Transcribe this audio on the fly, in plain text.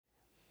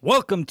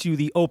Welcome to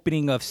the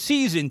opening of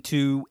Season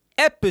 2,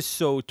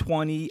 Episode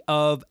 20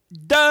 of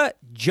The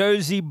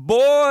Jersey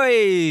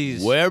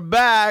Boys. We're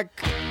back.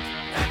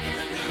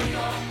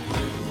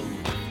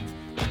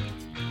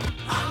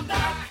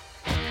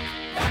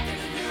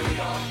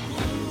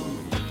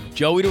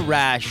 Joey the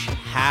Rash,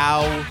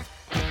 how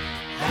the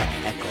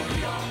heck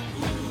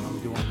are you?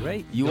 Doing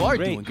great. You are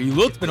doing good. You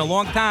look. It's been a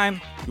long time.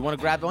 You want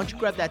to grab? Why don't you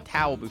grab that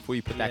towel before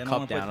you put that I don't cup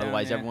wanna put down? it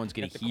Otherwise, there. everyone's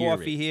gonna Got hear the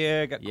coffee it.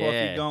 here. Got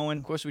coffee going.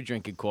 Of course, we're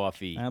drinking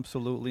coffee.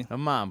 Absolutely.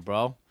 Come on,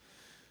 bro.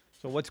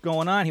 So what's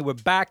going on here? We're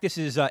back. This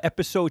is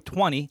Episode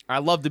 20. I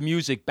love the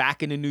music.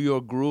 Back in the New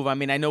York groove. I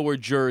mean, I know we're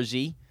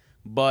Jersey,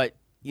 but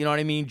you know what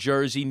I mean.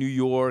 Jersey, New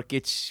York.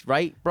 It's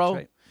right, bro. That's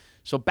right.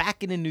 So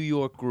back in the New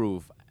York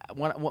groove.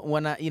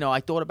 When I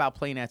thought about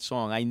playing that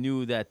song, I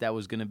knew that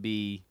was gonna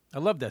be. I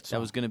love that song.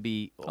 That was going to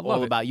be love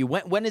all it. about you.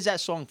 When is that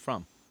song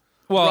from?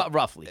 Well,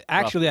 roughly.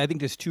 Actually, I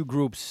think there's two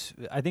groups.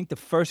 I think the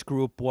first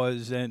group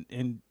was,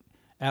 and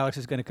Alex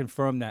is going to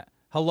confirm that.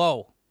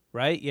 Hello,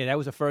 right? Yeah, that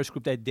was the first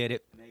group that did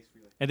it.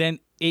 And then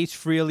Ace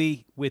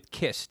Frehley with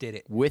Kiss did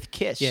it. With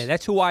Kiss. Yeah,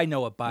 that's who I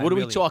know it by. What are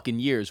we really. talking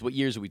years? What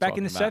years are we Back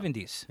talking in the about?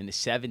 70s. In the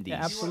 70s.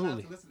 Yeah,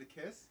 absolutely. To listen to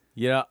Kiss?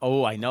 Yeah.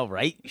 Oh, I know,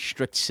 right?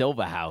 Strict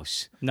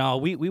Silverhouse. No,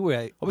 we were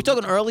Are we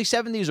talking early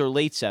 70s or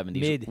late 70s?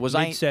 mid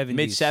 70s.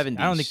 Mid 70s?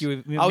 I don't think you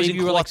were. I was maybe in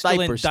you were like cloth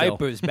still in diapers still.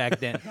 diapers back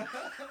then.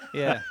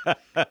 Yeah,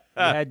 you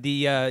had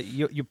the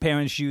your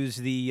parents use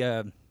the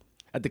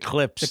At the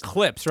clips.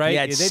 clips, right?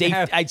 Yeah, they didn't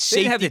have, I'd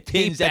they didn't have safety the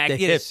tape pins at back. the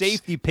Yeah, hips.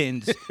 safety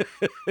pins.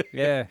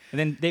 Yeah, and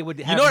then they would.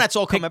 Have You know that's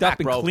all picked coming up back,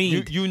 and bro.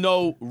 Cleaned. You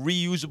know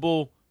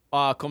reusable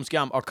are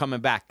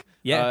coming back.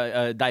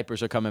 Yeah.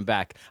 Diapers are coming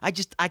back. I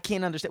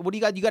can't understand. What do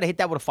you got? You got to hit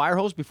that with a fire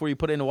hose before you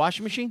put it in the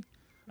washing machine?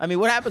 I mean,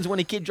 what happens when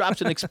a kid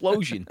drops an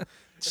explosion?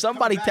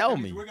 Somebody tell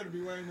me. We're going to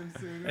be wearing them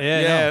soon.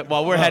 Yeah, no.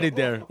 well, we're headed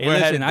there. Hey, we're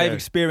listen, headed I've there.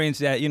 experienced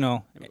that. You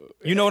know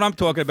what I'm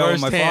talking about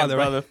with my Firsthand, father,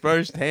 right? brother.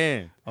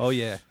 Firsthand. Oh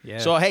yeah, yeah.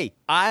 So hey,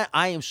 I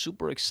am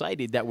super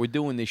excited that we're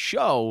doing this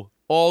show.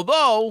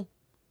 Although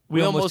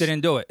we almost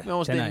didn't do it. We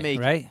almost tonight, didn't make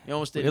right? it. We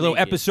almost A didn't little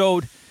make it.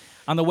 episode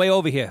on the way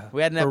over here.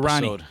 We had an for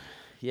episode. Ronnie.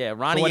 Yeah,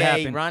 Ronnie. what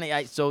happened?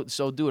 Ronnie.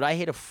 So, dude, I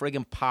hit a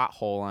friggin'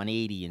 pothole on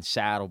 80 in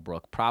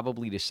Saddlebrook,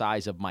 probably the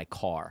size of my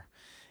car,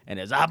 and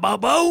it's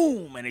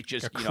boom, and it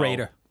just A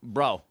crater.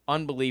 bro,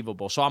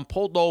 unbelievable. So I'm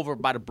pulled over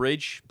by the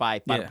bridge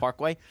by the Yeah.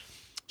 Parkway.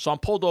 So I'm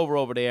pulled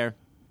over there,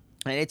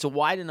 and it's a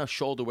wide enough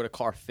shoulder where the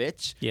car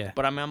fits. Yeah.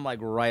 But I'm like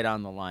right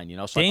on the line,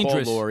 So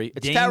Dangerous. I call Lori.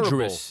 It's Dangerous.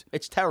 terrible.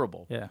 It's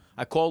terrible. Yeah.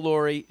 I called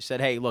Lori,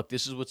 said, hey, look,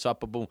 this is what's up,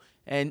 boom.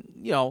 And,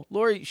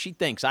 Lori, she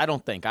thinks. I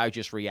don't think. I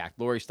just react.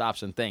 Lori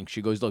stops and thinks.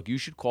 She goes, look, you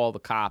should call the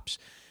cops.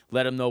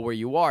 Let them know where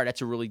you are.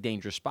 That's a really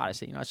dangerous spot. I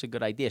said, that's a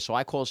good idea. So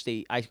I call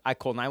I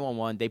call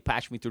 911. They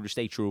patch me through the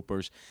state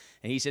troopers.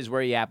 And he says,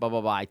 where you at, blah,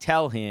 blah, blah. I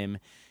tell him.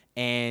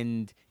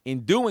 And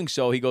in doing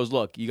so, he goes,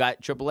 look, you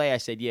got AAA? I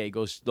said, yeah. He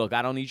goes, look,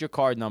 I don't need your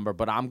card number,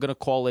 but I'm going to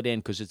call it in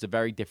because it's a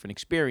very different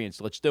experience.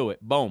 Let's do it.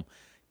 Boom.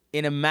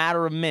 In a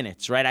matter of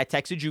minutes, right? I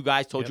texted you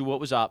guys, told you what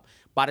was up.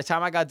 By the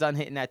time I got done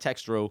hitting that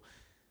text through,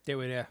 They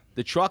were there.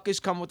 the truck is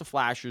coming with the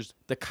flashers.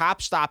 The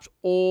cop stops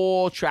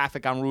all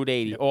traffic on Route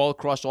 80, all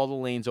across all the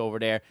lanes over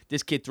there.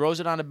 This kid throws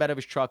it on the bed of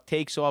his truck,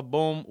 takes off,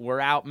 boom, we're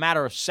out.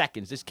 Matter of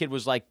seconds. This kid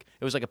was like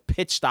a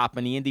pit stop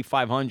in the Indy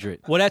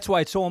 500. Well, that's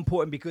why it's so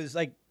important because,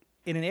 like,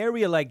 in an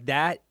area like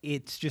that,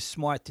 it's just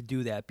smart to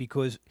do that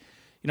because,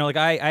 like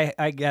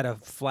I got a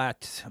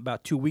flat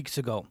about 2 weeks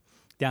ago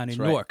down in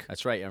Newark.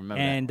 That's right. I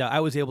remember And I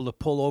was able to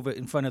pull over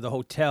in front of the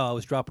hotel. I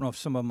was dropping off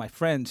some of my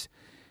friends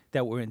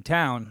that were in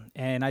town,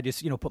 and I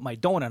just, put my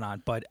donut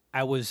on. But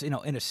I was, in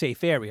a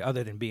safe area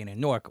other than being in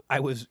Newark. I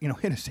was, in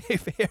a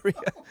safe area.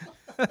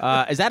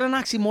 that. Is that an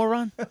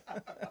oxymoron?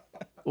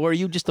 Or are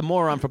you just a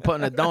moron for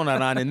putting a donut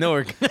on in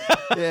Newark?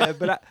 Yeah,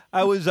 but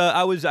I was,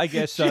 I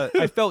guess,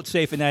 I felt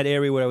safe in that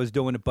area where I was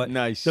doing it. But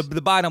Nice.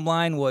 The bottom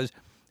line was,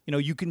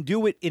 you can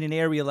do it in an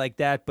area like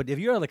that, but if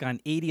you're like on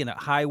 80 and a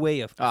highway,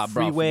 a Bro,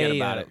 freeway, forget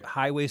about it.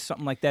 highway,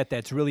 something like that,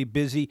 that's really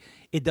busy,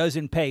 it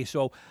doesn't pay.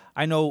 So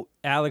I know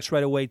Alex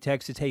right away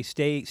texted, hey,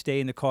 stay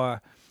in the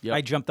car. Yep.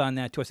 I jumped on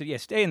that too. I said, yeah,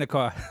 stay in the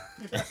car.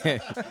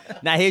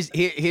 Now, here's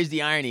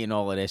the irony in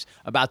all of this.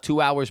 About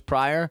 2 hours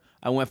prior,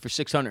 I went for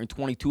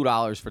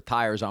 $622 for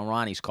tires on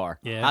Ronnie's car.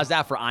 Yeah. How's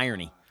that for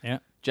irony? Yeah.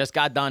 Just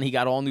got done. He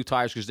got all new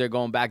tires because they're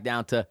going back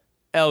down to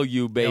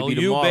LU, baby, LU,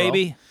 tomorrow.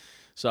 baby.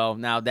 So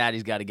now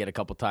Daddy's got to get a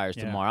couple tires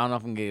Yeah. tomorrow. I don't know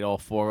if I'm going to get all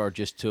four or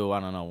just two. I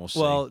don't know. We'll see.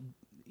 Well,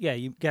 yeah,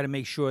 you got to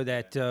make sure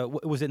that,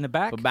 was it in the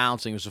back? For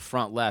balancing, it was the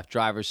front left,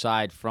 driver's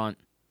side, front.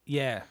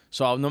 Yeah.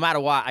 So no matter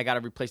what, I got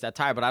to replace that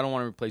tire, but I don't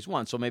want to replace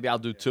one. So maybe I'll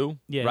do two.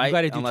 Yeah, right? you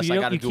got to do Unless two. I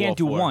You, gotta you can't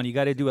do all four. one. You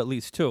got to do at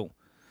least two.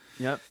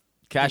 Yep.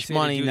 Cash They say to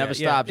money do never that.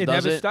 Yeah, stops, it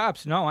does never it?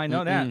 stops. No, I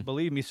know that.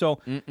 Believe me. So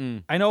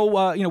Mm-mm. I know,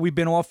 we've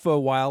been off for a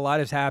while. A lot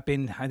has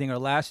happened. I think our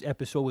last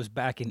episode was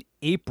back in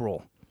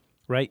April,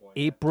 right?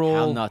 April.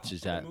 How nuts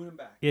is that? Moon and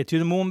back. Yeah, to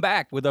the moon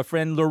back with our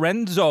friend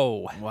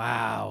Lorenzo,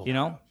 Wow.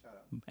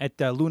 at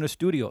Luna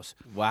Studios.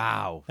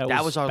 Wow.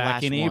 That was our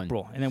back last in one.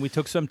 April. And then we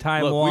took some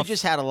time Look, off. we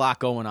just had a lot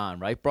going on,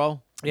 right,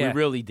 bro? Yeah. We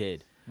really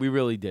did. We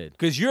really did.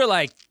 Because you're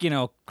like,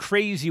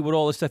 crazy with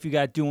all the stuff you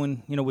got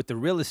doing, with the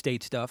real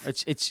estate stuff.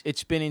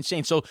 It's been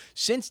insane. So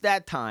since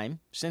that time,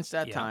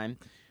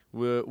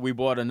 we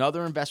bought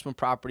another investment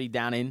property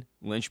down in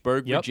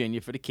Lynchburg,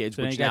 Virginia for the kids,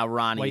 which now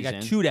Ronnie's you got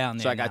in. two down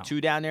there. So I got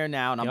two down there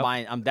now, and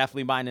I'm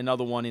definitely buying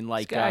another one in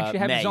like This guy actually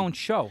have May. his own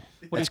show.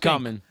 It's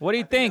coming. What do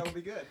you think? That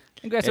would be good.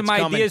 You got some It's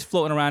coming. ideas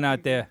floating around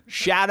out there.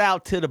 Shout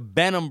out to the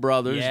Benham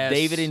brothers, Yes.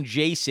 David and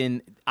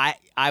Jason.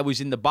 I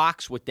was in the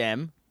box with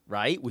them,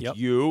 right? With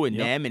you and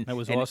them. And that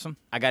was and awesome.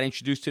 I got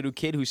introduced to the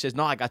kid who says,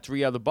 no, I got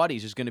 3 other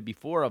buddies. There's going to be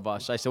 4 of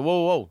us. I said,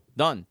 whoa,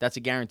 done. That's a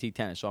guaranteed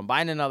tenant. So I'm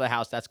buying another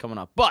house. That's coming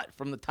up. But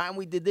from the time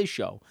we did this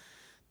show,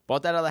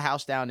 bought that other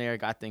house down there,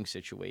 got things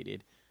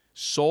situated,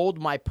 sold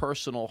my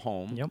personal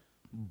home,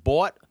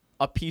 bought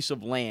a piece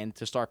of land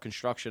to start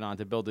construction on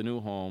to build a new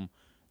home,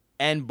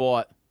 and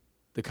bought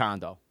the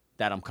condo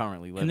that I'm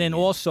currently living And then in.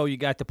 also you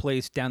got the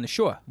place down the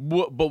shore.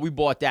 But we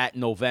bought that in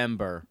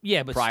November.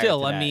 Yeah, but prior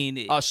still, to I that.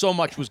 mean, so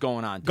much was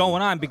going on. dude.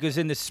 Going on because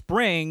in the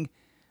spring,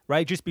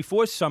 right, just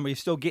before summer, you're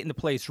still getting the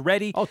place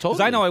ready. Oh, 'Cause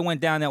totally. I know I went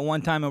down that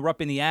one time and we're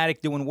up in the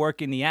attic doing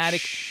work in the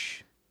attic.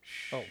 Shh.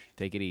 Oh.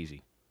 Take it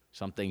easy.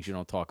 Some things you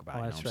don't talk about. Oh,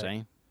 You know that's what I'm right.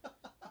 saying?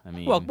 I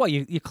mean, Well, what,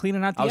 you're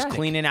cleaning out the I was attic?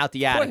 cleaning out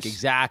the attic. course.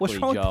 Exactly, What's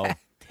wrong with Joe. that?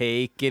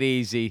 Take it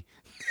easy.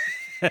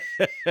 What's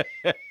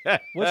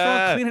wrong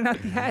with cleaning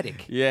out the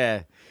attic?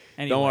 Yeah.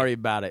 Anyway. Don't worry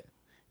about it.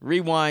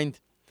 Rewind.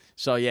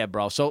 So yeah,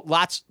 bro. So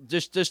lots,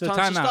 just there's So tons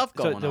time of out. stuff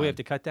So going do on. we have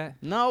to cut that?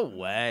 No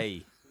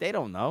way. They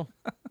don't know.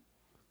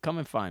 Come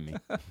and find me.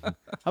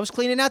 I was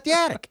cleaning out the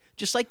attic,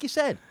 just like you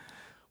said.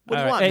 What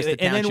do you All want, right. Mr.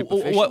 And then Township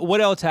official?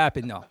 what else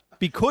happened though?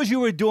 Because you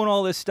were doing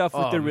all this stuff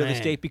with Oh, the real man.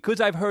 estate, because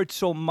I've heard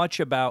so much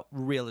about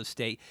real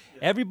estate,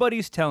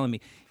 everybody's telling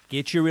me,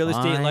 get your real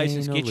estate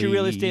license, get your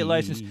real estate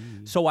license.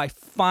 So I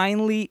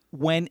finally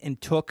went and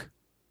took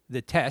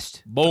the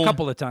test Boom. a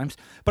couple of times,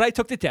 but I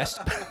took the test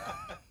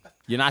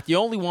You're not the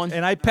only one.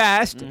 and I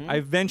passed. Mm-hmm. I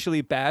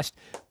eventually passed,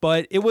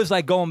 but it was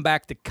like going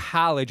back to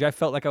college. I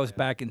felt like I was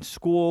back in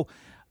school,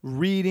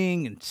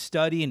 reading and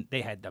studying. They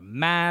had the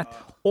math,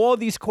 all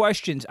these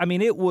questions. I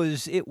mean, it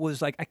was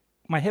like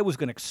my head was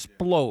going to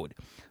explode.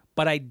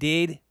 But I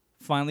did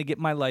finally get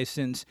my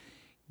license.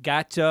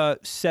 Got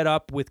set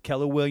up with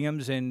Keller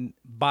Williams and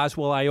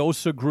Boswell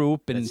Iosa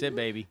Group, and That's it,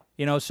 baby.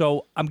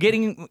 so I'm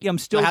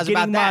still So how's getting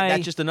about that? my.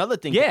 That's just another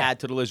thing to Yeah. add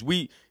to the list.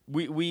 We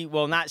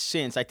well, not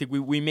since. I think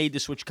we made the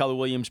switch Keller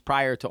Williams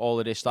prior to all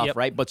of this stuff, Yep.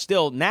 right? But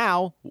still,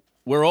 now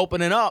we're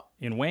opening up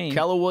in Wayne.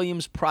 Keller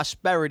Williams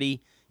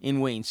Prosperity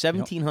in Wayne,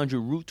 1700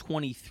 Route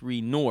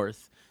 23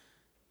 North,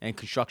 and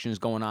construction is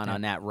going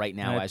on that right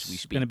now as we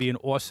It's speak. going to be an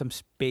awesome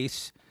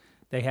space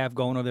they have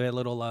going over there.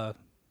 Little, love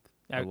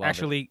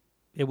actually,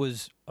 it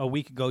was a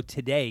week ago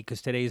today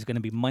because today is going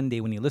to be Monday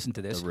when you listen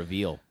to this. the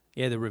reveal.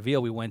 Yeah, the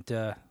reveal. We went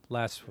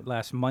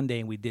last Monday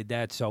and we did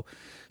that. So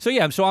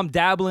yeah. So I'm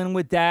dabbling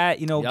with that.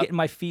 Yep. Getting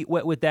my feet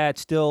wet with that.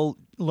 Still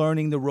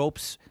learning the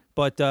ropes.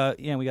 But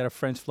we got our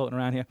friends floating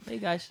around here. Hey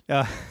guys.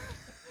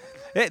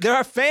 Hey, there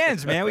are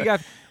fans, man. We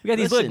got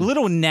these Listen.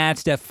 little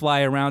gnats that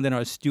fly around in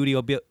our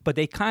studio, but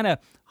they kind of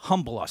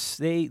humble us.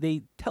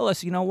 They tell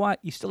us, you know what?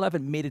 You still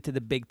haven't made it to the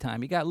big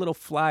time. You got little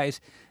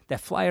flies that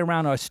fly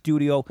around our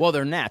studio. Well,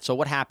 they're gnats. So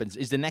what happens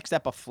is the next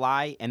step a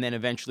fly, and then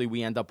eventually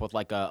we end up with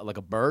like a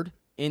bird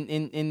in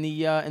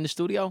the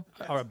studio.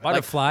 Or a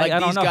butterfly. Like I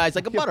don't these know. guys,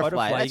 like a Yeah,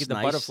 butterfly. You That's get the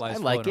nice. butterflies I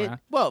like floating it. around.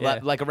 Well, Yeah.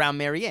 like around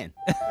Marianne.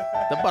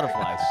 The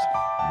butterflies.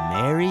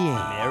 Marianne.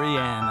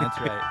 Marianne, that's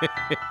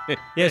right.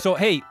 Yeah, so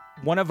hey,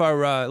 one of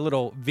our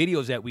little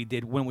videos that we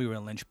did when we were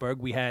in Lynchburg,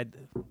 we had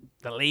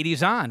the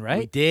ladies on,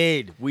 right? We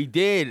did.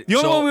 The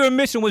only So, one we were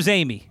missing was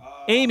Amy.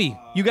 Amy,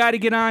 you got to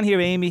get on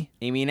here, Amy.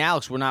 Amy and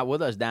Alex were not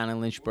with us down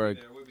in Lynchburg.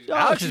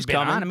 Alex is has been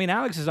coming. on. I mean,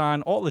 Alex is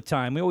on all the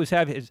time. We always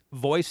have his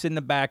voice in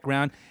the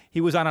background.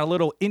 He was on a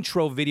little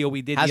intro video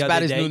we did How's the about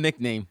other his day. new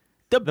nickname?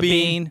 The The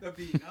Bean. Bean. The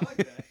bean. I like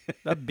that.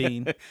 The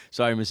Bean.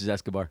 Sorry, Mrs.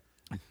 Escobar.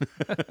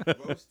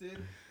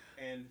 Roasted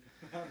and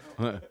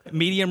I don't know.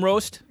 Medium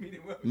roast.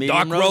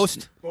 Medium Dark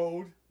roast.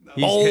 Bold. No,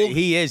 He's, Bold.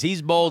 He is.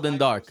 He's bold and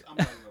dark. I'm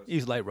light roast.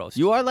 He's light roast.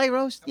 You are light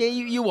roast? Yeah,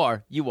 you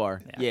are. You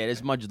are. Yeah,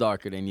 it's much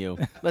darker than you.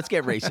 Let's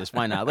get racist.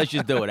 Why not? Let's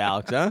just do it,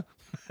 Alex, huh?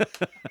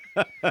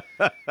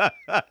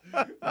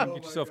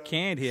 Get yourself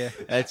canned here.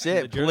 That's The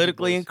it. Jersey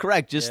Politically boys.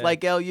 incorrect, just Yeah.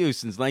 like LU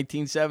since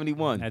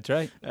 1971. That's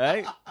right.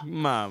 Right?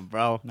 Come on,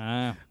 bro.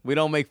 Nah, We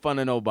don't make fun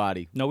of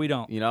nobody. no, we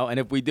don't. You know, and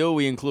if we do,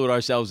 we include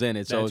ourselves in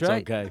it, so That's it's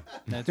right. okay.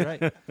 That's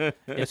right.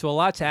 Yeah, so a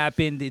lot's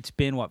happened. It's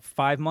been, what,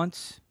 5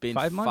 months? Been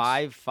 5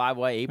 months?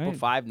 April, Right.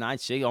 5, 9,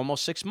 6,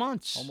 almost 6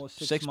 months. Almost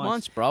 6 6 months.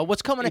 months, bro.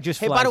 What's coming? It just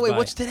hey, by flies the way, by.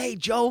 what's today,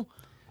 Joe?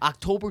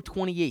 October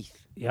 28th.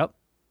 Yep.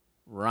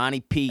 Ronnie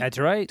P. That's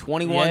right.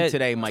 21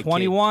 today, my kid.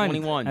 21.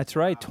 21. That's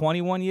right.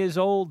 21 years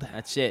old.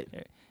 That's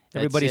it.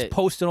 Everybody's it.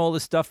 posting all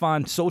this stuff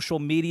on social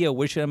media,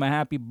 wishing him a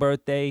happy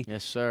birthday.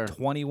 Yes, sir.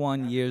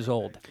 21 years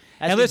old. That's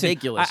and listen,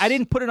 ridiculous. I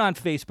didn't put it on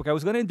Facebook. I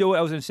was going to do it.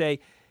 I was going to say,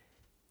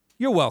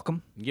 you're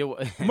welcome, You,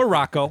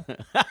 Morocco.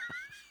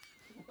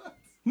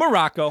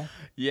 Morocco.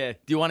 Yeah. Do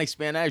you want to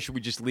expand that, or should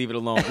we just leave it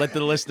alone? Let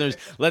the listeners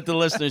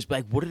be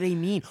like, what do they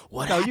mean?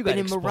 What No, you happened gotta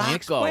in explain. Morocco?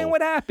 Explain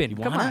what happened.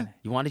 You Come wanna? on.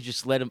 You want to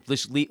just let him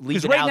just leave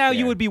Because it right out now there.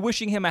 you would be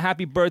wishing him a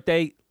happy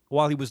birthday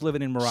while he was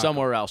living in Morocco.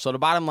 Somewhere else. So the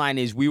bottom line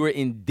is we were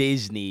in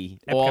Disney,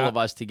 all Epcot. of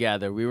us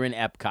together. We were in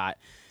Epcot.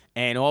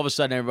 And all of a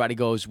sudden everybody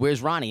goes,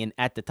 where's Ronnie? And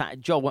at the time,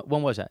 Joe,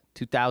 when was that?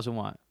 2000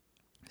 what?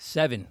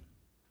 7.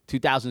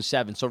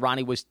 2007. So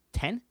Ronnie was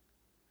 10?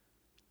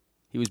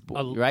 He was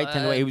right?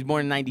 10, he was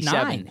born in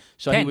 97. 9.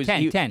 So 10, he was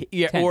 10.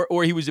 Yeah, 10.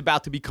 Or he was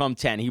about to become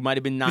 10. He might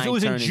have been 9 Because it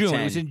was in turning June. 10.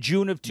 It was in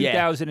June of Yeah.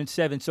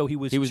 2007, so he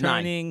was, He was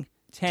 9. turning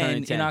 10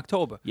 Turning 10. in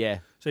October. Yeah.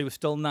 So he was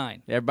still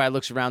 9. Everybody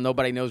looks around.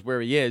 Nobody knows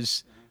where he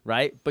is,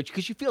 right? But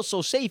because you feel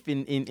so safe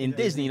in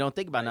Disney, you don't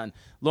think about nothing.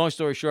 Long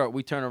story short,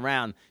 we turn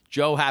around.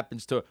 Joe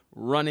happens to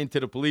run into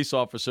the police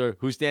officer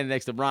who's standing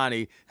next to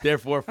Ronnie.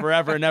 Therefore,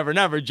 forever and ever and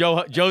ever,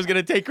 Joe's going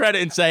to take credit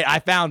and say, I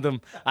found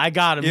him. I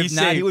got him. If He's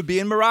not, safe. he would be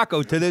in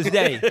Morocco to this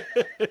day.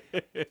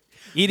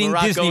 Eating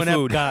Morocco Disney and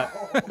food.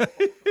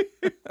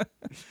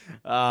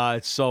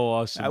 It's so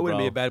awesome, That wouldn't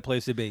bro. be a bad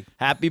place to be.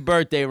 Happy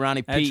birthday,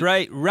 Ronnie Pete. That's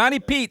right. Ronnie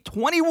Pete,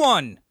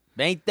 21.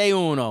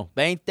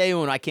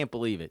 21. I can't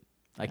believe it.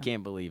 I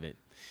can't believe it.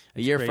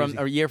 A year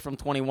crazy. from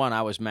 21,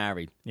 I was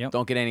married. Yep.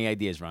 Don't get any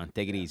ideas, Ron.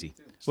 Take it easy.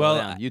 Slow Well,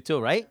 down. You too,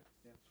 right?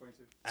 Yeah,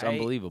 22. It's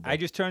unbelievable. I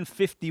just turned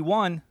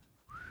 51.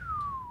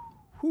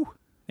 Whew.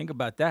 Think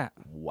about that.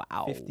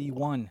 Wow.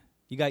 51.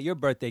 You got your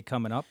birthday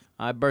coming up.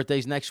 My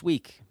birthday's next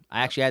week.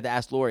 I actually had to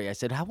ask Lori. I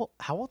said, how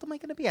old am I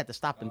going to be? I had to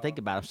stop and think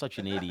about it. I'm such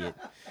an idiot.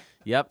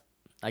 Yep.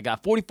 I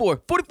got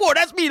 44. 44,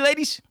 that's me,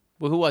 ladies.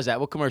 Well, who was that?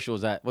 What commercial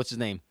was that? What's his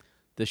name?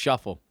 The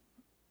Shuffle.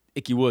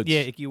 Icky Woods.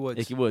 Yeah, Icky Woods.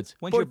 Icky Woods.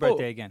 When's your 44.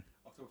 birthday again?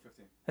 October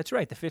 15th. That's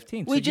right, the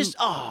 15th. We So just,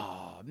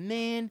 oh,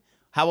 man.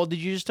 How old did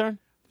you just turn?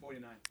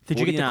 49. Did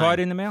you get the 49. card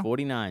in the mail?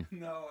 49.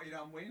 No,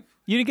 I'm waiting.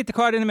 You didn't get the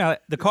card in the mail.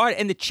 The card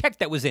and the check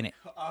that was in it.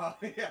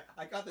 Yeah,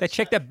 I got the That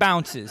check that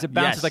bounces. It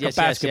bounces like yes,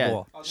 a yes,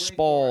 basketball. I was waiting for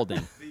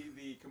Spalding.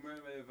 The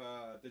commemorative,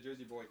 the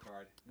Jersey Boy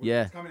card.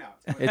 Yeah. It's coming out.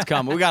 It's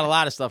coming. We got a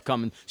lot of stuff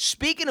coming.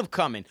 Speaking of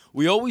coming,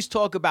 we always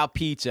talk about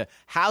pizza.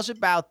 How's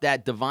about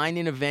that divine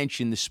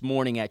intervention this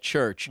morning at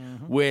church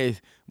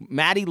with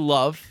Matty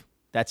Love?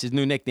 That's his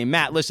new nickname.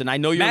 Matt, listen, I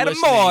know you're Matt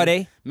listening.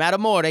 Amore. Matt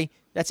Amore.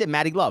 That's it,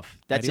 Matty Love.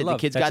 That's Matty it. Love.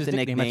 The kid's That's got his the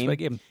nickname. That's what I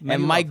gave him. Matty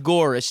And Mike Love.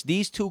 Goris.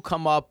 These two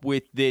come up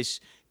with this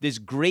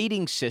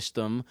grading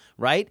system,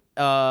 right?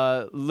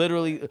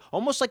 Literally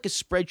almost like a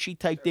spreadsheet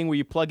type thing where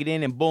you plug it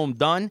in and boom,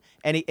 done.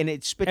 And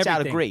it spits out a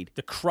Everything. grade.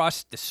 The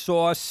crust, the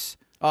sauce,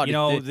 Oh,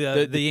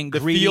 the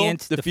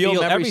ingredients, the feel,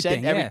 every everything.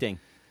 set, yeah. everything.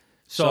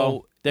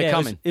 So they're yeah,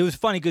 coming. It was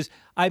funny because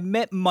I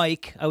met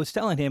Mike. I was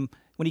telling him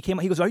when he came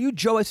out, he goes, "Are you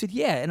Joe?" I said,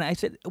 "Yeah." And I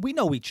said, "We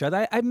know each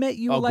other. I met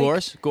you." Oh, like,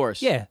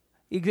 Goris? Yeah,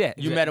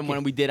 exactly. You met him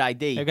when we did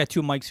ID. I got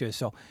 2 mics here,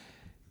 so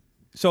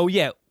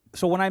yeah.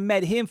 So when I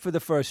met him for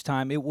the first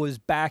time, it was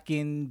back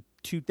in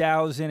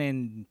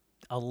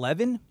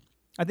 2011,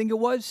 I think it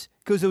was,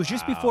 because it was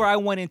just before I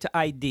went into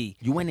ID.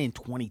 You went in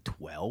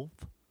 2012?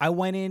 I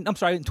went in. I'm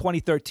sorry, in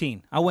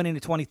 2013. I went into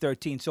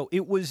 2013. So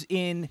it was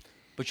in.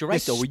 But you're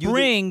right, the though. Were you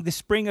spring, the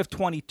spring of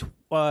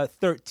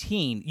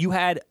 2013, you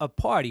had a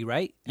party,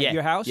 right? Yeah. At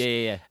your house?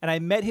 Yeah. And I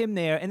met him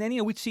there. And then,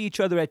 we'd see each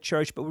other at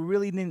church, but we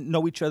really didn't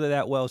know each other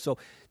that well. So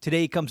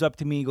today he comes up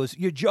to me and goes,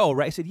 "You're Joe,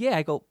 right?" I said, "Yeah."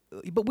 I go,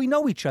 "But we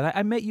know each other.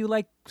 I met you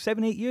like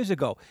 7, 8 years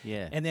ago."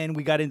 Yeah. And then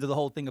we got into the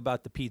whole thing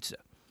about the pizza.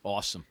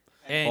 Awesome.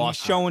 And he's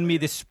Awesome. showing me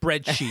the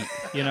spreadsheet,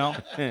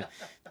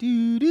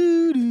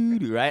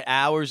 Right?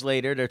 Hours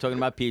later, they're talking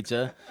about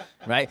pizza,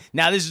 right?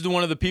 Now, this is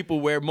one of the people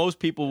where most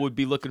people would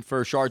be looking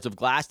for shards of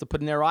glass to put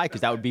in their eye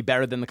because that would be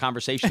better than the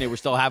conversation they were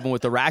still having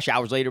with the rash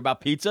hours later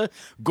about pizza.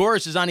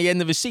 Goris is on the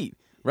end of his seat,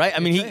 right? I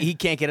mean, he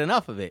can't get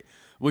enough of it,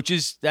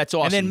 that's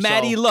awesome. And then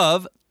Matty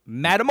Love,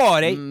 Matt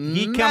Amore, he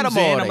Matt comes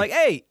in. Amore. I'm like,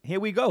 "Hey, here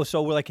we go."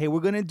 So we're like, "Hey, we're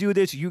gonna do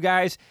this. You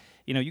guys,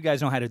 you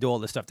guys know how to do all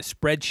this stuff, the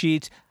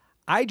spreadsheets.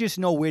 I just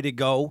know where to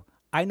go.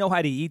 I know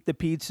how to eat the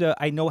pizza.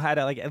 I know how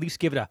to at least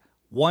give it a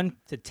 1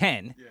 to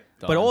 10.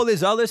 But Done. all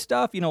this other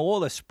stuff,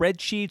 all the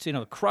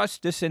spreadsheets,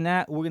 crust, this and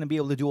that, we're gonna be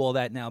able to do all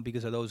that now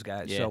because of those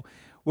guys. Yeah. So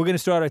we're gonna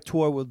start a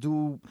tour. We'll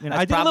do. That's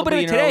I did a little bit of probably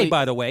it an today, early-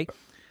 by the way.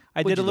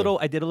 I What'd you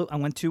do? I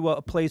went to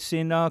a place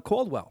in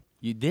Caldwell.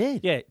 You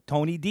did? Yeah,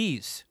 Tony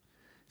D's.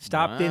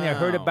 Stopped in there,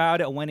 heard Wow.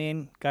 about it, went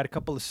in, got a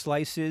couple of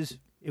slices.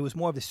 It was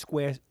more of the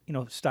square,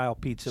 style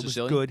pizza. It was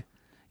Sicilian? good.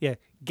 Yeah,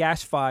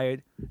 gas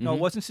fired. No, it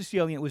wasn't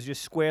Sicilian. It was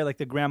just square, like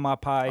the grandma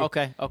pie.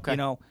 Okay.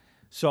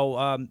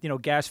 So,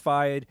 gas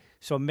fired.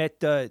 So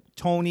met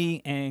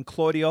Tony and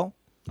Claudio,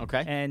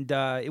 Okay. and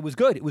it was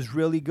good. It was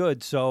really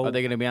good. So Are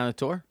they going to be on the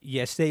tour?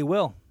 yes, they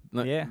will.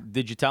 Yeah,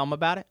 Did you tell them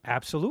about it?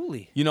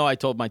 absolutely. I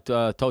told my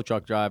tow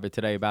truck driver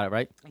today about it,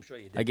 right? I'm sure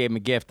you did. I gave him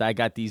a gift. I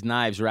got these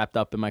knives wrapped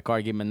up in my car.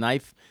 I gave him a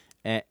knife,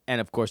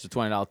 and of course the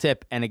 $20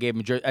 tip. And I gave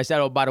him a jersey. I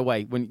said, "Oh, by the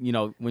way, when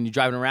you're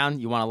driving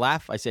around, you want to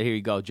laugh?" I said, "Here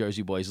you go,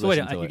 Jersey boys. So wait,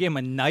 Listen to you it." gave him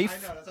a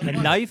knife? I know, that's A what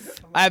I'm knife?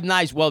 I have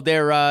knives. Well,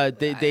 they're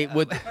they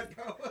would.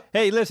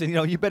 Hey, listen,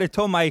 you better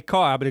tow my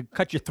car. I'm gonna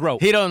cut your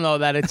throat. He don't know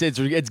that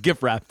it's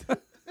gift wrapped.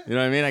 You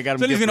know what I mean? I got him.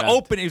 So he's gift gonna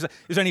wrapped. open it. He's like,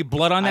 is there any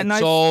blood on that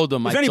knife? Told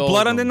him. Is there any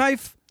blood on the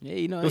knife? Yeah,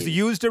 you know. Was it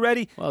used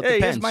already? Well, it hey,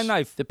 depends. here's my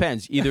knife.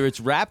 Depends. Either it's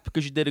wrapped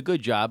because you did a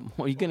good job,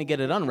 or you're gonna get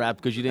it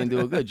unwrapped because you didn't do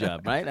a good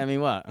job, right? I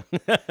mean, what?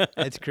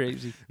 That's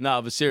crazy.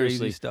 No, but seriously.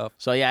 Crazy stuff.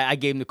 So yeah, I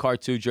gave him the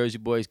card too. Jersey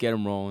Boys, get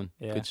them rolling.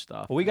 Yeah. Good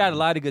stuff. Well, we got a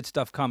lot of good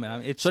stuff coming. I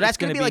mean, it's, So that's it's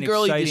gonna gonna be like an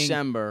early exciting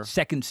December.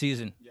 Second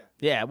season.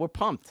 Yeah, we're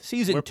pumped.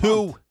 Season We're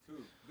 2. pumped.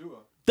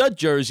 The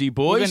Jersey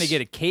Boys. We're gonna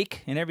get a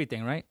cake and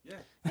everything, right? Yeah.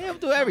 Yeah, we'll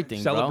do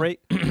everything. bro. Celebrate.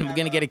 We're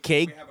gonna get a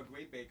cake. We have a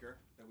great baker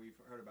that we've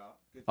heard about.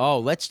 Good Oh,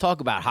 let's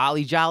talk about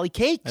Holly Jolly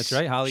Cakes. That's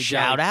right. Holly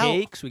Shout Jolly out.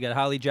 Cakes. We got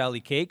Holly Jolly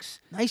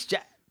Cakes. Nice.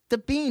 The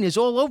Bean is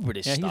all over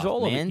this Yeah, stuff, he's all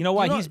over man. it. You know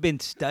why? He's been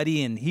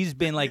studying. He's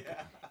been like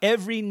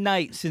every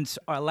night since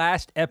our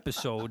last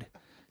episode,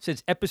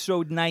 since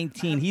episode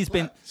 19, he's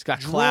been He's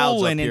got clouds up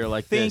drooling here and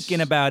like this.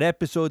 thinking about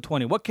episode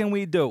 20. What can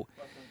we do?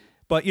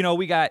 But, you know,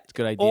 we got a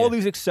good idea. all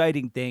these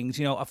exciting things.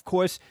 You know, of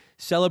course,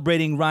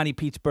 celebrating Ronnie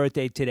Pete's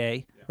birthday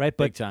today, right?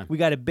 But Big time. we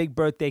got a big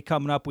birthday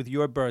coming up with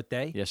your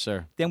birthday. Yes,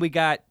 sir. Then we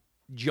got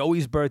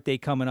Joey's birthday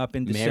coming up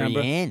in December.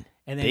 Marianne.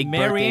 And then Big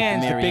birthday for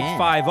Marianne's the big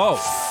Marianne.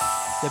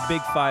 5-0. The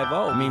big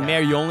 5-0. I mean,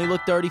 Mary, you only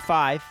look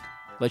 35.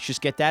 Let's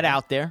just get that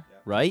out there,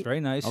 right?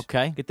 Very nice.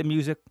 Okay. Get the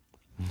music.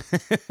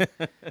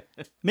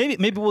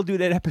 maybe we'll do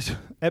that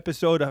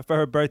episode for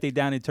her birthday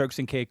down in Turks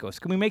and Caicos.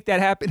 Can we make that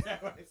happen?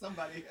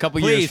 Somebody. A couple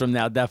Please. years from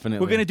now,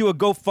 definitely. We're gonna do a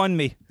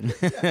GoFundMe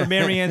for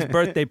Marianne's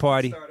birthday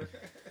party.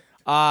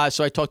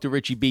 So I talked to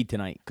Richie B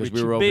tonight because we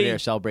Richie were over B. there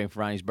celebrating for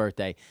Ronnie's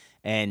birthday,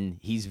 and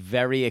he's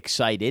very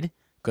excited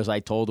because I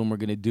told him we're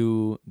gonna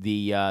do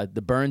the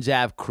Burns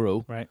Ave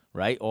crew, Right.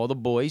 Right, all the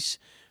boys.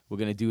 We're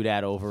gonna do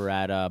that over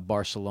at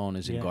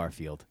Barcelona's in Yeah.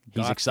 Garfield. He's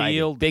Garfield.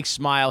 excited, big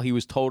smile. He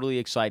was totally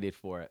excited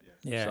for it.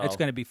 Yeah, So, it's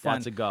gonna be fun.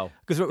 That's a go.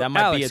 'Cause, that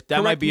might Alex, that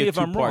might correct be me a if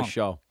I'm wrong. 2-part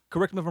show.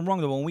 Correct me if I'm wrong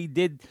though. When we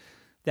did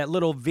that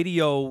little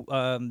video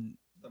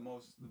The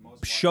most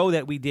show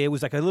that we did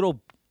was like a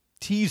little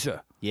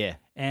teaser, Yeah.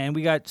 and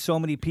we got so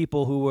many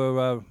people who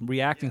were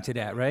reacting to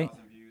that. Right?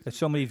 Got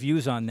so many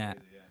views on that.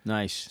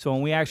 Nice. So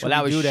when we actually Well,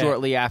 that was do that,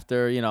 shortly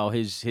after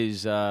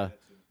his yeah,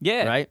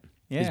 right?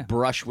 Yeah. His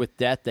brush with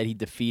death that he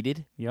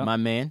defeated, Yep. my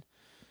man.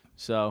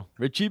 So,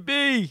 Richie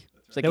B.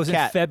 It's like That was a in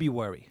cat.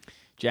 February.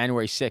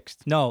 January 6th.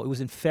 No, it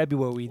was in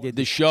February. We did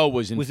The show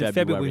was in was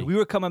February. in February. We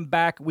were coming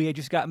back. We had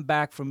just gotten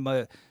back from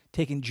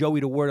taking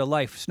Joey to Word of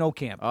Life snow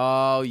camp.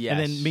 Oh, yes. And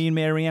then me and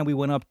Marianne, we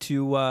went up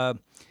to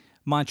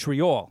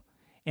Montreal.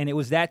 And it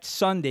was that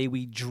Sunday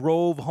we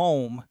drove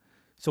home.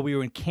 So we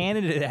were in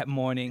Canada that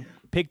morning,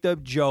 picked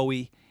up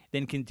Joey,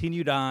 then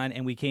continued on,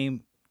 and we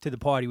came to the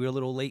party. We were a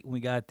little late when we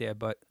got there,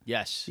 but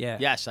Yes. Yeah.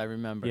 Yes, I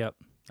remember. yep.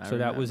 I So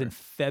that was in remember.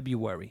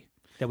 February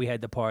that we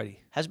had the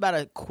party. How's about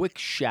a quick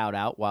shout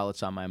out while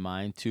it's on my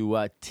mind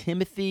to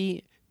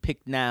Timothy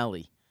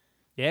Pignali.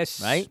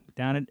 Yes. Right?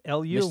 Down at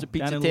LU. Mr.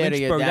 down in Pizzeteria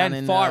Lynchburg. down Then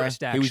in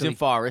Forest, He actually. was in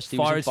Forest. He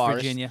was in Forest,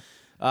 Virginia.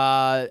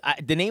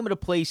 The name of the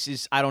place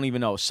is, I don't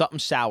even know. Something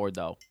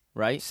sourdough,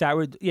 right?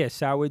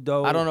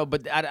 Sourdough. I don't know,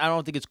 but I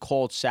don't think it's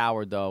called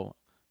sourdough.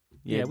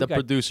 Yeah, Yeah, we the got-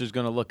 producer's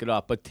going to look it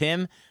up. But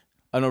Tim,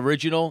 an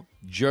original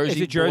Jersey,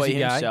 He's a Jersey boy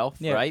guy. himself,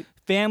 Yeah. right?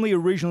 Family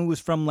originally was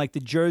from like the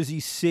Jersey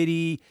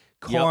City,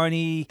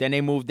 Kearney. Then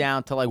they moved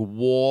down to like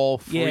Wall,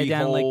 Yeah,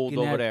 down like Freehold in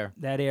over that, there.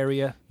 that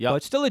area. Yep.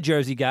 But still a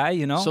Jersey guy,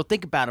 you know. So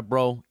think about it,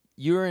 bro.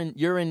 You're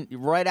in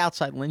right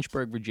outside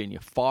Lynchburg, Virginia,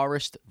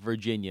 Forest,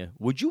 Virginia.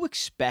 Would you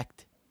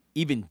expect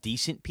even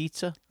decent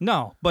pizza?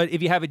 no, but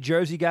if you have a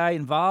Jersey guy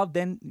involved,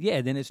 then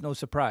then it's no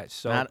surprise.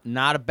 So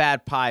Not a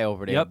bad pie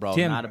over there, Yep, bro.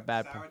 Tim. Not a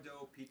bad pie.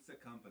 Sourdough Pizza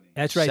Company.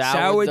 that's right,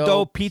 Sourdough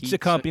Sourdough Pizza, Pizza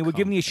Company. We're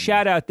giving you a Company.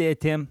 shout out there,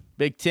 Tim.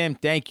 Big Tim,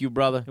 thank you,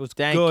 brother. It was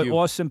thank good, you.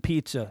 awesome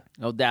pizza,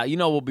 No doubt. You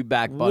know we'll be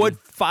back, buddy.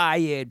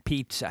 wood-fired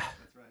pizza.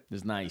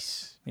 It's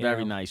nice. Yeah,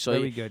 Very nice. So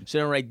very you- good. So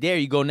then right there,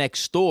 you go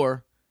next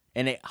door,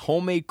 and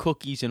homemade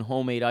cookies and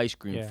homemade ice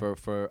cream Yeah.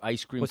 for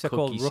ice cream What's that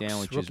cookie called?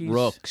 sandwiches. Rookies?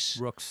 Rooks.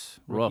 Rooks.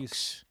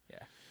 Rooks. Yeah.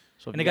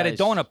 So if And they you got a guys-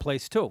 donut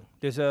place too.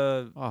 There's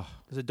a Oh,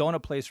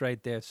 donut place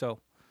right there. So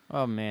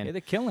oh man. yeah, they're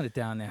killing it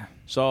down there.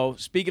 So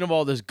speaking of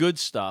all this good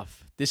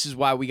stuff, this is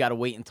why we got to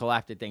wait until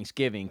after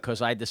Thanksgiving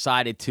because I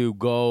decided to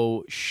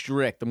go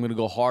strict. I'm going to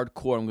go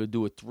hardcore. I'm going to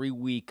do a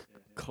 3-week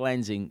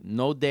cleansing.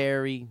 No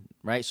dairy,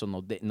 right? So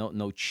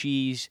no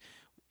cheese.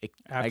 I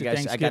After guess I got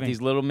Thanksgiving.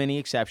 these little mini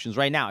exceptions.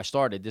 Right now I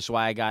started. This is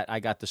why I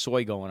got the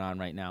soy going on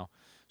right now.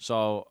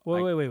 So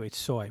Wait.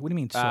 Soy. What do you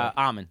mean soy?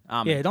 almond.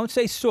 Yeah, don't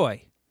say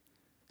soy.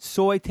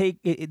 Soy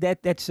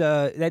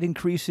that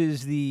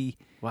increases the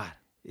What?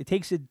 it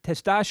takes the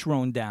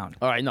testosterone down.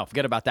 All right, no,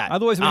 forget about that.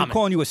 Otherwise, we're almond.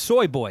 calling you a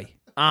soy boy.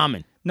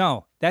 Almond.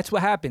 No, that's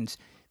what happens.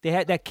 They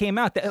had that came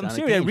out. I'm Sounded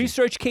serious. That cagey.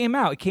 research came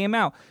out. It came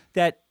out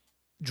that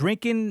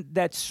drinking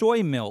that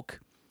soy milk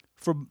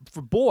for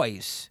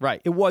boys,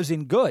 Right. it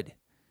wasn't good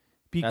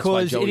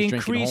because it Joey's drinking whole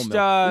increased.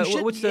 milk. You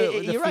should- What's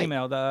the you're right.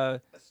 female?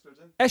 The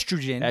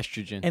Estrogen. estrogen,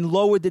 Estrogen. and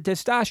lowered the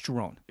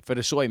testosterone. For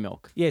the soy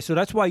milk. Yeah, so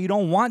that's why you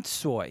don't want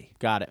soy.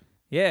 Got it.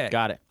 Yeah,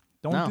 Got it.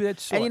 Don't No. do that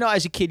sort. And you know,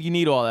 as a kid, you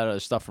need all that other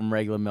stuff from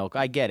regular milk.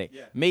 I get it.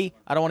 Yeah. Me,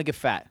 I don't want to get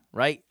fat,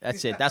 right?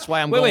 That's it. That's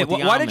why I'm wait, going wait. with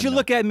the Why did almond you milk.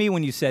 look at me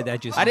when you said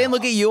that? Just I didn't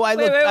look at you. I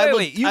Wait, looked. wait, I wait, looked,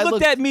 wait. You I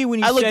looked at me when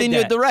you I looked said in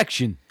your that.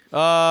 direction.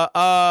 Was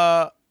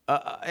that?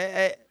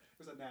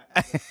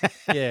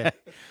 Yeah.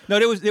 No,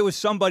 there was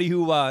somebody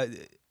who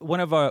one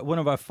of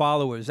our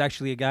followers,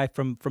 actually a guy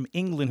from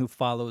England who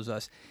follows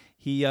us.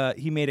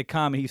 He made a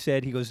comment.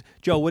 He goes,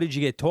 Joe, what did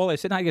you get taller? I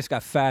said, no, I just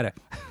got fatter.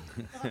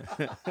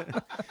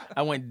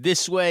 I went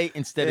this way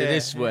instead of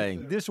this way.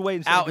 This way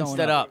instead Out of going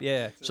instead up.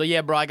 Yeah. So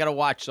yeah, bro, I gotta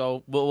watch.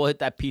 So we'll hit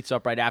that pizza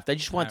up right after. I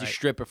just wanted to right.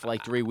 strip it for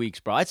like 3 weeks,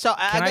 bro.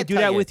 Can I do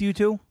that with you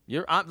too?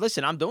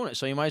 Listen, I'm doing it,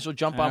 so you might as well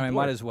jump All on right,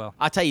 board. might as well.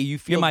 I'll tell you, you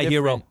feel my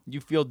different. hero.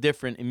 You feel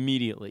different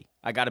immediately.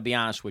 I got to be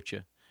honest with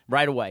you,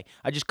 right away.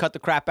 I just cut the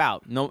crap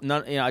out. No,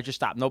 I just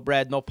stopped. No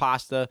bread, no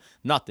pasta,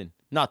 nothing.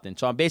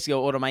 So I'm basically,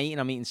 what am I eating?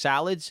 I'm eating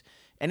salads.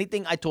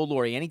 Anything, I told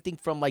Lori, anything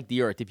from like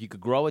the earth. If you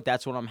could grow it,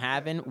 that's what I'm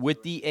having.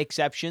 With the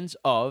exceptions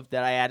of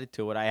that, I added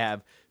to it. I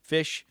have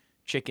fish,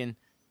 chicken,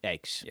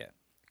 eggs. Yeah.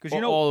 Because you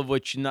know, all of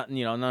which, none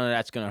of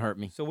that's gonna hurt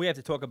me. so we have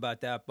to talk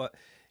about that. But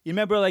you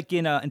remember, like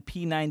in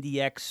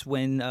P90X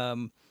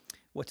when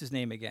what's his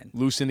name again?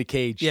 Loose in the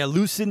cage. Yeah,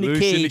 loose in the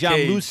Loose in the cage. I'm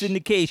cage. loose in the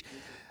cage.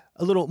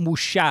 A little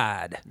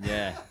mouchade.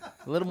 Yeah,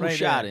 a little more Right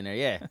shot there. in there.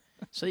 Yeah.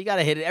 So you got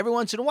to hit it every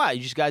once in a while.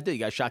 You just got to do. You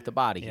got to shock the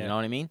body. You Yeah. know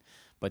what I mean?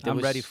 But I'm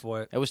ready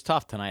for it. It was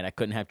tough tonight. I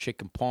couldn't have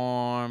chicken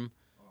parm.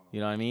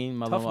 You know what I mean?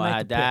 Mother-in-law night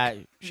had to that.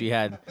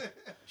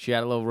 She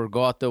had a little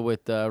ricotta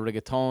with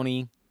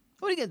rigatoni.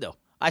 What are you gonna do?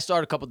 I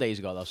started a couple days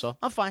ago though, so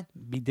I'm fine.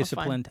 Be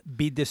disciplined.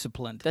 Be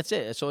disciplined. That's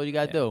it. That's all you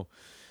got to do.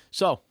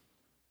 So,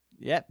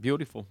 yeah,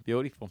 beautiful.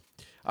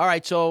 All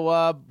right.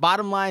 So,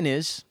 bottom line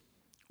is,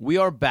 we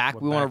are back.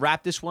 We want to back.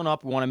 wrap this one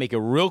up. We want to make it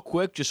real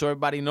quick, just so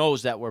everybody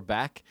knows that we're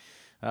back.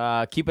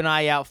 Keep an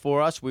eye out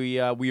for us. We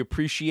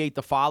appreciate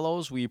the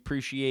follows. We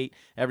appreciate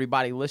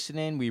everybody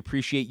listening. We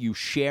appreciate you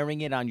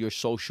sharing it on your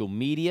social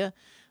media.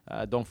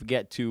 Don't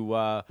forget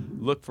to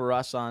look for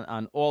us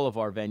on all of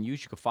our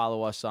venues. You can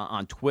follow us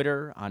on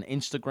Twitter, on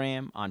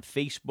Instagram, on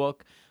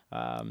Facebook.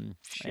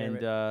 Share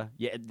it.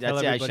 Yeah, Tell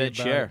that's it. I everybody said about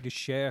share. it. Just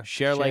share.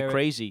 Share like it.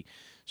 crazy.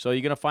 So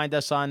you're gonna find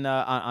us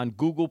on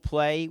Google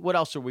Play. What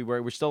else are we?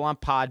 We're still on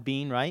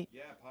Podbean, right?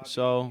 Yeah. Podbean,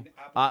 So,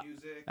 Apple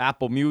Music,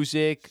 Apple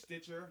Music,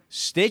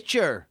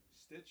 Stitcher.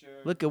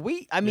 Look at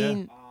we. I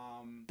mean,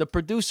 the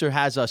producer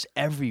has us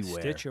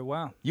everywhere. Stitcher.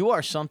 Wow. You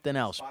are something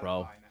else,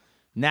 bro. Spotify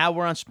Now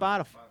we're on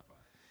Spotify.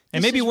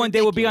 And This maybe is one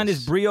day we'll be on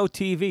this ridiculous.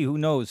 Brio TV. Who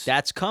knows?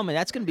 That's coming.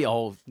 That's going to be a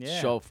whole Yeah.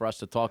 show for us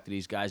to talk to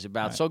these guys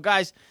about. So,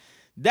 guys,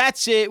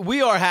 that's it.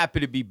 We are happy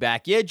to be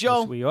back. Yeah,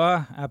 Joe? Yes, we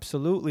are.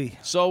 Absolutely.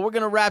 So we're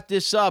going to wrap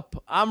this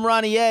up. I'm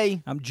Ronnie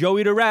A. I'm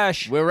Joey the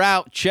Rash. We're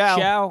out. Ciao.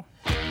 Ciao.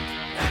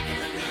 Back in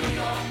the New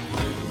York